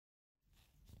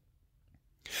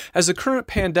As the current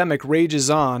pandemic rages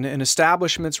on and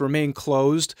establishments remain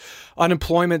closed,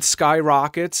 unemployment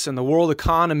skyrockets, and the world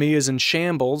economy is in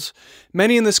shambles,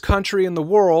 many in this country and the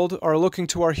world are looking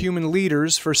to our human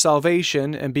leaders for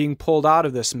salvation and being pulled out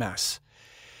of this mess.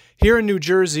 Here in New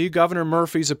Jersey, Governor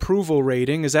Murphy's approval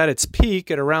rating is at its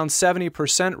peak at around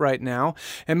 70% right now,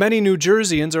 and many New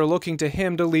Jerseyans are looking to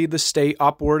him to lead the state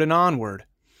upward and onward.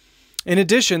 In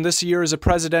addition, this year is a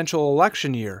presidential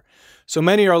election year, so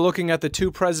many are looking at the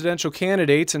two presidential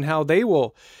candidates and how they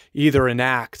will either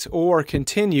enact or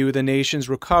continue the nation's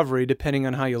recovery, depending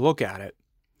on how you look at it.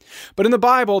 But in the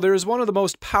Bible, there is one of the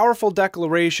most powerful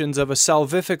declarations of a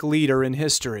salvific leader in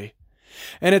history.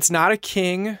 And it's not a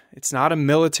king, it's not a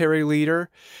military leader,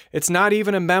 it's not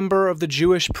even a member of the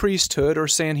Jewish priesthood or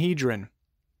Sanhedrin.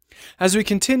 As we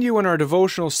continue in our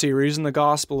devotional series in the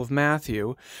Gospel of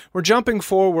Matthew, we're jumping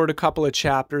forward a couple of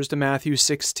chapters to Matthew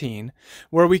 16,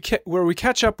 where we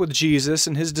catch up with Jesus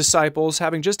and his disciples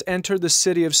having just entered the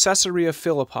city of Caesarea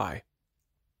Philippi.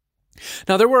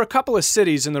 Now, there were a couple of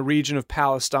cities in the region of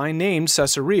Palestine named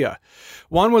Caesarea.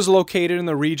 One was located in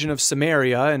the region of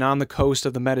Samaria and on the coast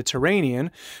of the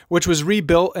Mediterranean, which was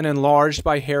rebuilt and enlarged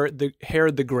by Herod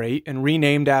the Great and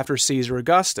renamed after Caesar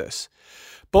Augustus.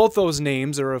 Both those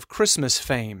names are of Christmas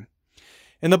fame.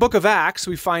 In the book of Acts,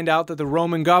 we find out that the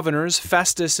Roman governors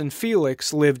Festus and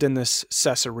Felix lived in this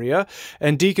Caesarea,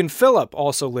 and Deacon Philip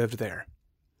also lived there.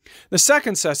 The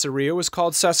second Caesarea was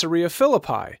called Caesarea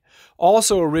Philippi,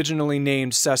 also originally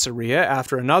named Caesarea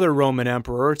after another Roman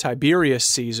emperor, Tiberius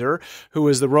Caesar, who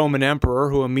was the Roman emperor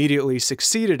who immediately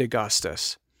succeeded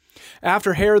Augustus.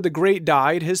 After Herod the Great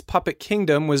died, his puppet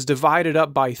kingdom was divided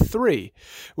up by three,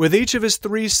 with each of his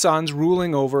three sons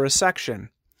ruling over a section.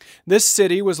 This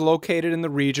city was located in the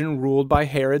region ruled by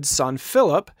Herod's son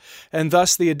Philip, and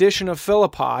thus the addition of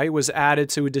Philippi was added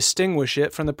to distinguish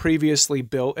it from the previously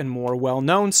built and more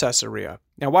well-known Caesarea.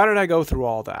 Now, why did I go through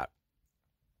all that?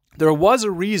 There was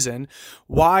a reason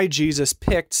why Jesus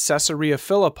picked Caesarea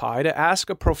Philippi to ask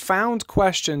a profound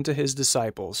question to his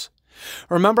disciples.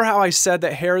 Remember how I said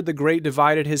that Herod the Great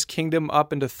divided his kingdom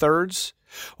up into thirds?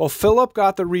 Well, Philip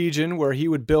got the region where he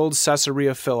would build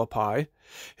Caesarea Philippi.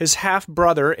 His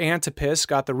half-brother Antipas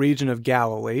got the region of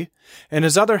Galilee, and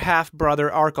his other half-brother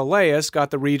Archelaus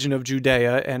got the region of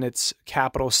Judea and its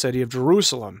capital city of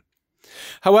Jerusalem.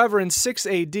 However, in 6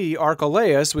 AD,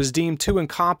 Archelaus was deemed too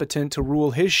incompetent to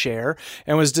rule his share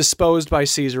and was deposed by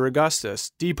Caesar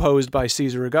Augustus.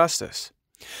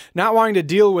 Not wanting to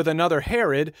deal with another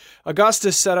Herod,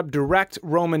 Augustus set up direct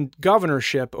Roman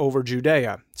governorship over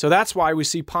Judea. So that's why we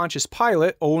see Pontius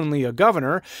Pilate, only a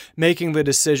governor, making the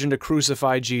decision to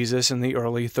crucify Jesus in the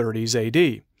early 30s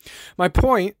AD. My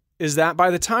point is that by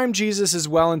the time Jesus is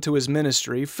well into his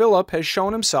ministry, Philip has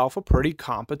shown himself a pretty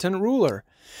competent ruler.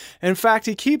 In fact,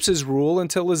 he keeps his rule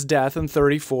until his death in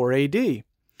 34 AD.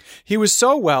 He was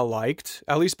so well liked,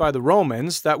 at least by the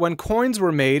Romans, that when coins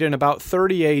were made in about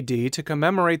 30 AD to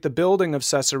commemorate the building of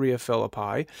Caesarea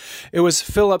Philippi, it was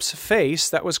Philip's face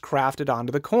that was crafted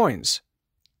onto the coins.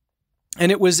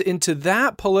 And it was into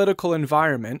that political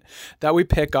environment that we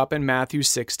pick up in Matthew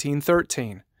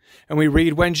 16:13. And we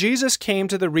read, "When Jesus came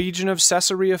to the region of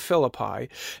Caesarea Philippi,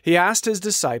 he asked his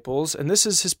disciples," and this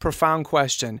is his profound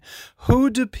question, "Who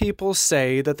do people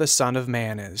say that the Son of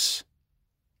Man is?"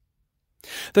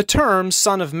 The term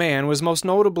Son of Man was most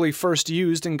notably first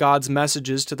used in God's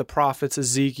messages to the prophets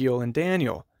Ezekiel and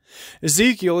Daniel.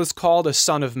 Ezekiel is called a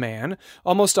son of man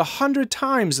almost 100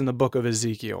 times in the book of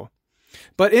Ezekiel.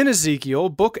 But in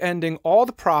Ezekiel, bookending all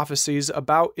the prophecies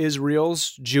about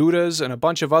Israel's, Judah's, and a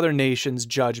bunch of other nations'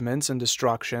 judgments and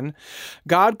destruction,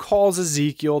 God calls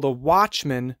Ezekiel the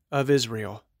watchman of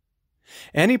Israel.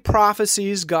 Any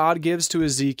prophecies God gives to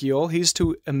Ezekiel, he's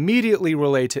to immediately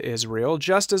relate to Israel,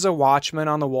 just as a watchman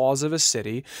on the walls of a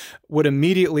city would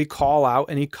immediately call out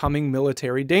any coming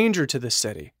military danger to the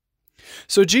city.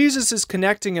 So Jesus is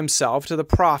connecting himself to the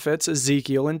prophets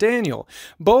Ezekiel and Daniel,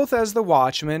 both as the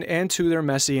watchmen and to their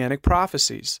messianic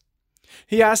prophecies.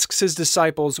 He asks his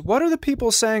disciples, "What are the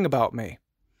people saying about me?"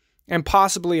 And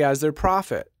possibly as their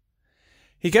prophet.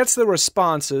 He gets the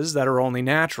responses that are only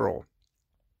natural.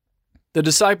 The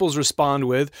disciples respond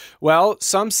with, well,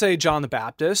 some say John the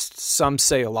Baptist, some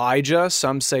say Elijah,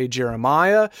 some say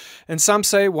Jeremiah, and some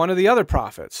say one of the other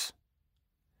prophets.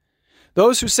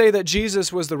 Those who say that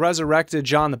Jesus was the resurrected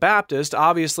John the Baptist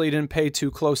obviously didn't pay too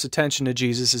close attention to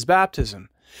Jesus' baptism.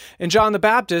 And John the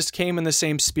Baptist came in the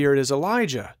same spirit as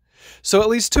Elijah. So at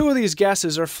least two of these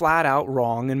guesses are flat out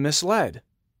wrong and misled.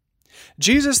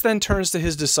 Jesus then turns to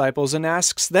his disciples and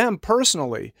asks them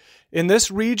personally, in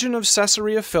this region of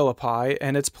Caesarea Philippi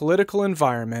and its political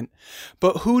environment,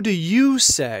 "But who do you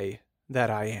say that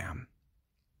I am.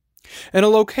 In a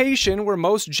location where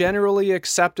most generally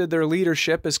accepted their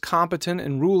leadership as competent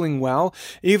and ruling well,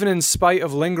 even in spite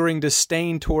of lingering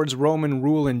disdain towards Roman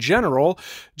rule in general,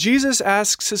 Jesus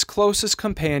asks his closest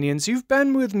companions, "You've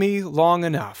been with me long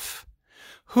enough.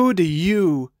 Who do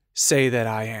you say that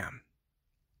I am?"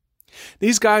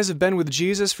 These guys have been with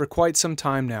Jesus for quite some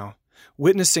time now,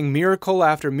 witnessing miracle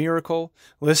after miracle,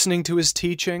 listening to his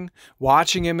teaching,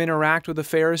 watching him interact with the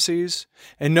Pharisees,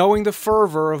 and knowing the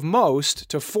fervor of most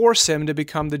to force him to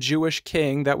become the Jewish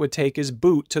king that would take his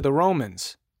boot to the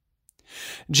Romans.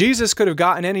 Jesus could have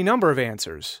gotten any number of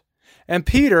answers, and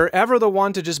Peter, ever the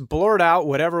one to just blurt out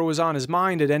whatever was on his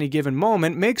mind at any given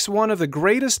moment, makes one of the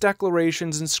greatest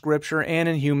declarations in Scripture and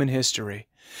in human history.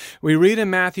 We read in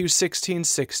Matthew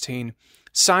 16:16,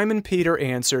 Simon Peter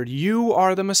answered, "You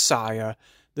are the Messiah,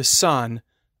 the Son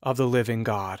of the living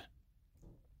God."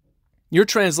 Your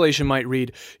translation might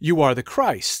read, "You are the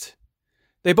Christ."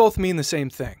 They both mean the same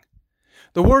thing.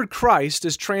 The word Christ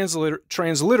is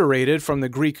transliterated from the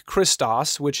Greek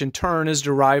Christos, which in turn is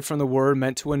derived from the word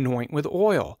meant to anoint with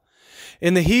oil.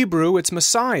 In the Hebrew, it's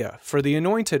Messiah, for the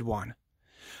anointed one.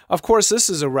 Of course, this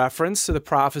is a reference to the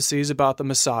prophecies about the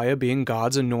Messiah being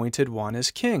God's anointed one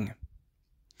as king.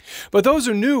 But those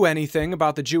who knew anything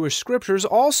about the Jewish scriptures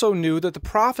also knew that the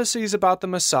prophecies about the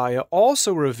Messiah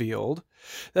also revealed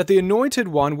that the anointed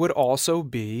one would also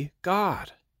be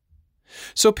God.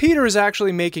 So Peter is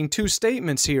actually making two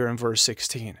statements here in verse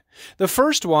 16. The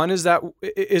first one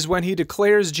is when he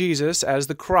declares Jesus as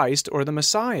the Christ or the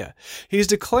Messiah. He's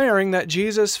declaring that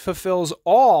Jesus fulfills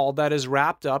all that is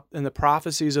wrapped up in the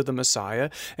prophecies of the Messiah,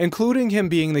 including him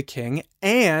being the king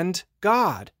and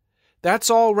God. That's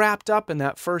all wrapped up in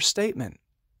that first statement.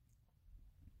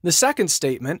 The second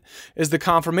statement is the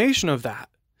confirmation of that.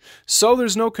 So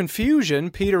there's no confusion,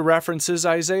 Peter references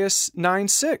Isaiah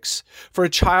 9:6. "For a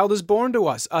child is born to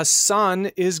us, a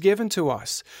son is given to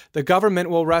us. The government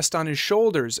will rest on his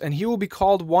shoulders, and he will be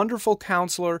called Wonderful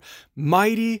Counselor,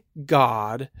 Mighty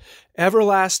God,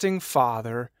 Everlasting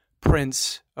Father,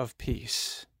 Prince of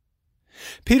Peace."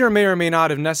 Peter may or may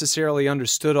not have necessarily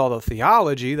understood all the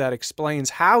theology that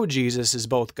explains how Jesus is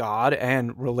both God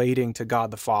and relating to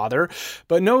God the Father,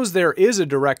 but knows there is a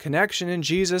direct connection and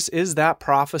Jesus is that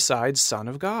prophesied Son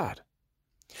of God.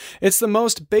 It's the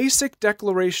most basic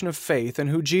declaration of faith in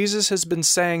who Jesus has been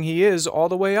saying he is all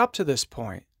the way up to this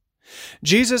point.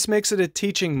 Jesus makes it a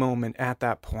teaching moment at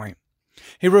that point.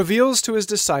 He reveals to his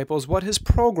disciples what his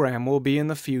program will be in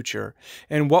the future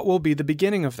and what will be the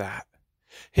beginning of that.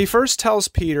 He first tells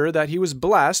Peter that he was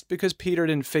blessed because Peter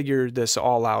didn't figure this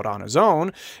all out on his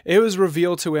own. It was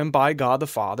revealed to him by God the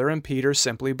Father, and Peter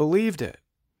simply believed it.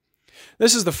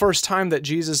 This is the first time that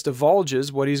Jesus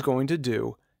divulges what he's going to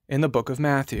do in the book of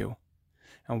Matthew.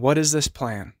 And what is this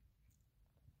plan?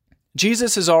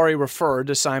 Jesus has already referred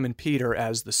to Simon Peter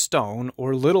as the stone,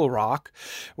 or little rock,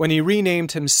 when he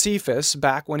renamed him Cephas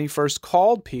back when he first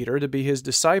called Peter to be his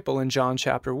disciple in John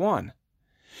chapter 1.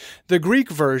 The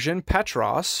Greek version,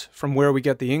 Petros, from where we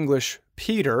get the English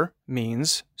Peter,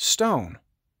 means stone.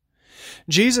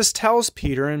 Jesus tells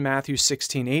Peter in Matthew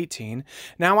 16:18,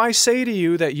 "Now I say to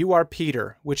you that you are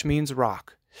Peter," which means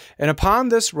rock, "and upon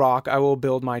this rock I will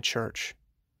build my church."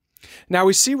 Now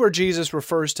we see where Jesus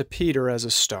refers to Peter as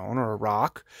a stone or a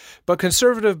rock, but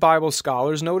conservative Bible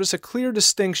scholars notice a clear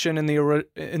distinction in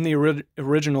the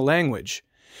original language.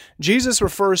 Jesus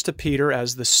refers to Peter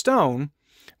as the stone,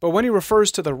 but when he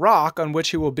refers to the rock on which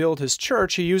he will build his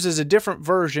church, he uses a different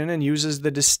version and uses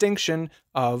the distinction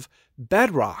of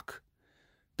bedrock.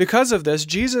 Because of this,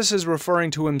 Jesus is referring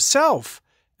to himself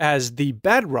as the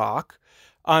bedrock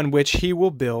on which he will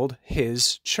build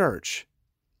his church.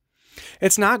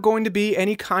 It's not going to be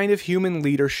any kind of human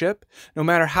leadership, no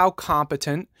matter how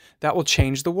competent, that will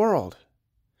change the world.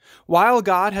 While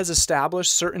God has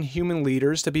established certain human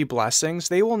leaders to be blessings,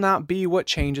 they will not be what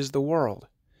changes the world.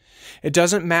 It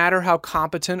doesn't matter how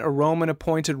competent a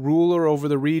Roman-appointed ruler over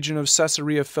the region of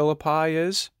Caesarea Philippi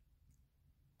is,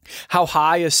 how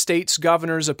high a state's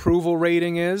governor's approval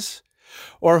rating is,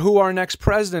 or who our next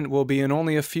president will be in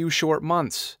only a few short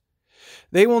months.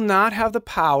 They will not have the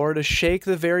power to shake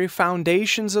the very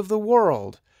foundations of the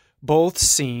world, both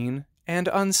seen and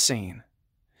unseen.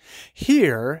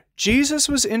 Here, Jesus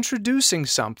was introducing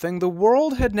something the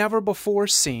world had never before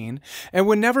seen and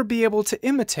would never be able to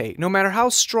imitate, no matter how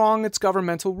strong its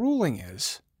governmental ruling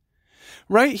is.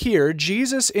 Right here,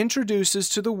 Jesus introduces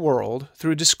to the world,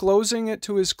 through disclosing it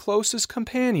to his closest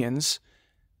companions,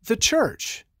 the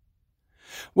church.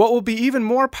 What will be even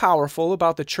more powerful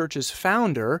about the church's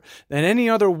founder than any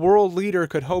other world leader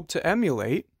could hope to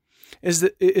emulate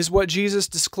is what Jesus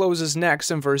discloses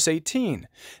next in verse 18.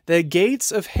 The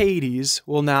gates of Hades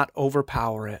will not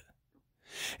overpower it.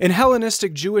 In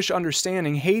Hellenistic Jewish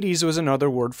understanding, Hades was another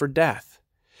word for death.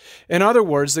 In other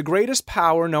words, the greatest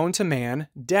power known to man,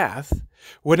 death,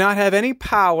 would not have any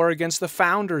power against the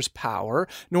founder's power,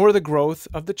 nor the growth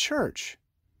of the church.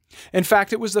 In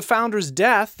fact, it was the founder's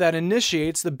death that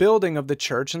initiates the building of the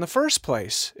church in the first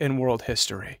place in world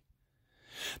history.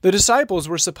 The disciples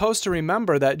were supposed to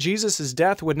remember that Jesus'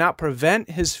 death would not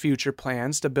prevent his future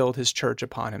plans to build his church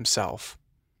upon himself.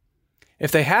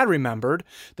 If they had remembered,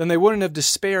 then they wouldn't have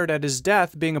despaired at his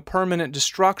death being a permanent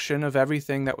destruction of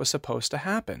everything that was supposed to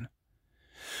happen.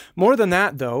 More than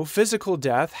that, though, physical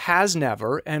death has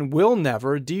never and will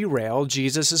never derail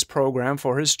Jesus' program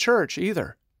for his church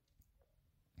either.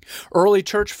 Early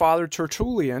church father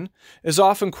Tertullian is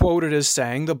often quoted as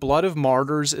saying, "The blood of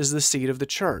martyrs is the seed of the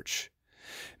church,"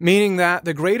 meaning that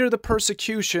the greater the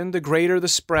persecution, the greater the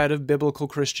spread of biblical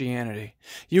Christianity.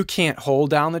 You can't hold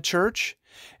down the church.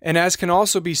 And as can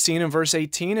also be seen in verse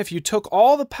 18, if you took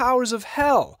all the powers of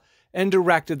hell and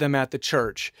directed them at the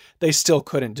church, they still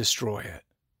couldn't destroy it.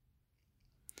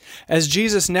 As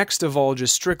Jesus next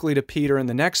divulges strictly to Peter in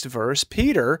the next verse,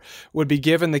 Peter would be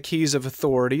given the keys of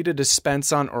authority to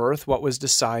dispense on earth what was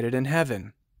decided in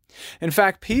heaven. In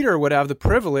fact, Peter would have the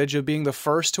privilege of being the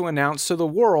first to announce to the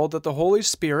world that the Holy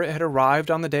Spirit had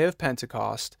arrived on the day of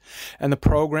Pentecost, and the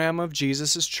program of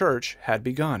Jesus' church had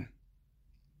begun.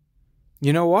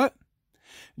 You know what?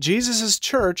 Jesus'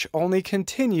 church only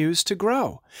continues to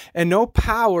grow, and no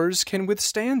powers can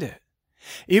withstand it.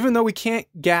 Even though we can't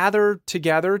gather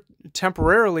together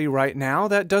temporarily right now,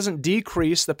 that doesn't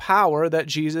decrease the power that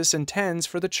Jesus intends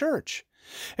for the church.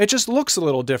 It just looks a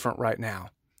little different right now.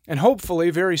 And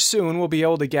hopefully very soon we'll be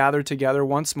able to gather together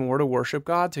once more to worship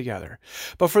God together.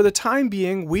 But for the time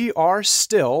being, we are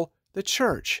still the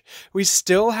church. We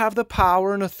still have the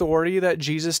power and authority that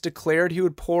Jesus declared he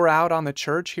would pour out on the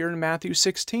church here in Matthew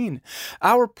 16.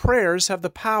 Our prayers have the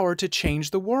power to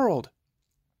change the world.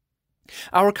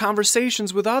 Our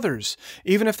conversations with others,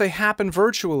 even if they happen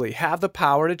virtually, have the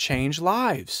power to change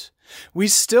lives. We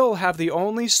still have the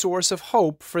only source of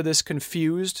hope for this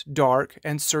confused, dark,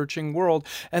 and searching world,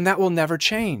 and that will never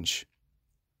change.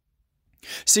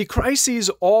 See, crises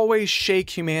always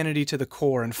shake humanity to the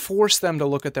core and force them to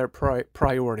look at their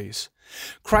priorities.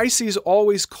 Crises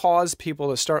always cause people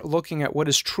to start looking at what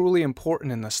is truly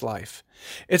important in this life.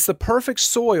 It's the perfect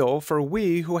soil for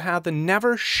we who have the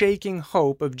never-shaking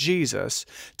hope of Jesus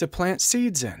to plant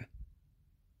seeds in.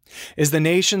 Is the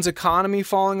nation's economy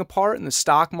falling apart and the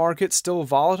stock market still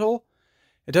volatile?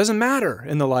 It doesn't matter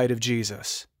in the light of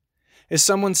Jesus. Is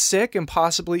someone sick and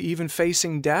possibly even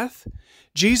facing death?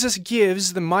 Jesus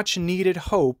gives the much-needed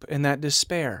hope in that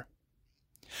despair.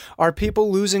 Are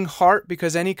people losing heart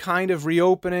because any kind of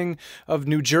reopening of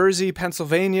New Jersey,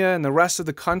 Pennsylvania, and the rest of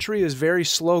the country is very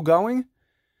slow going?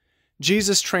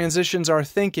 Jesus transitions our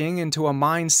thinking into a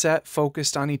mindset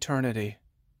focused on eternity.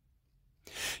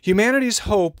 Humanity's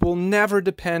hope will never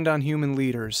depend on human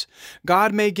leaders.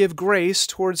 God may give grace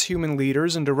towards human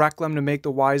leaders and direct them to make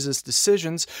the wisest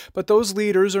decisions, but those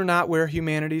leaders are not where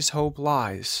humanity's hope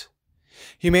lies.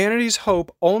 Humanity's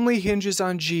hope only hinges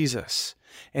on Jesus,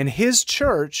 and His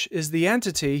church is the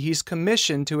entity He's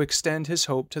commissioned to extend His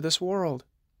hope to this world.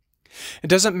 It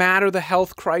doesn't matter the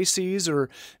health crises or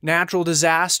natural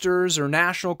disasters or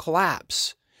national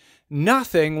collapse.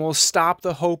 Nothing will stop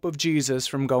the hope of Jesus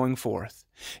from going forth.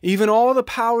 Even all the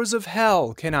powers of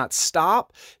hell cannot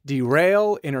stop,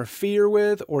 derail, interfere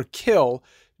with, or kill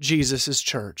Jesus'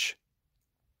 church.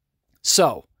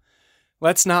 So,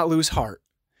 let's not lose heart.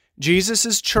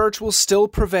 Jesus' church will still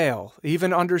prevail,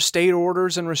 even under state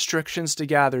orders and restrictions to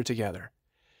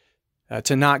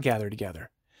not gather together.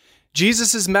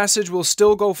 Jesus' message will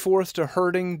still go forth to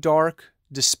hurting, dark,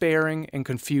 despairing, and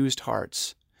confused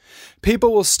hearts.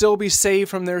 People will still be saved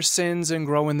from their sins and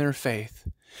grow in their faith.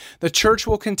 The church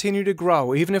will continue to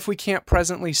grow, even if we can't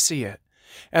presently see it,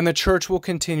 and the church will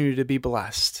continue to be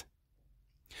blessed.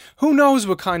 Who knows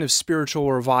what kind of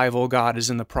spiritual revival God is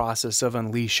in the process of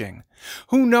unleashing?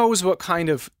 Who knows what kind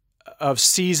of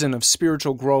season of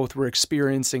spiritual growth we're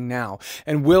experiencing now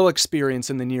and will experience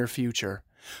in the near future?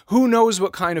 Who knows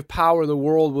what kind of power the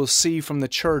world will see from the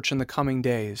church in the coming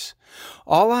days?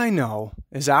 All I know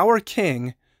is our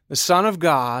King, the Son of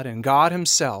God and God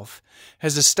Himself,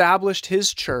 has established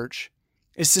His church,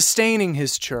 is sustaining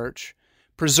His church,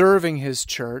 preserving His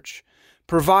church,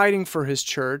 providing for His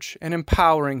church, and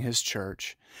empowering His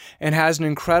church, and has an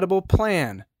incredible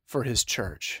plan for His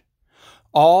church.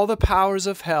 All the powers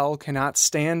of hell cannot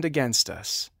stand against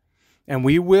us, and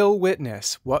we will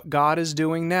witness what God is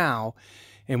doing now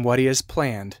in what He has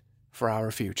planned for our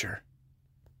future.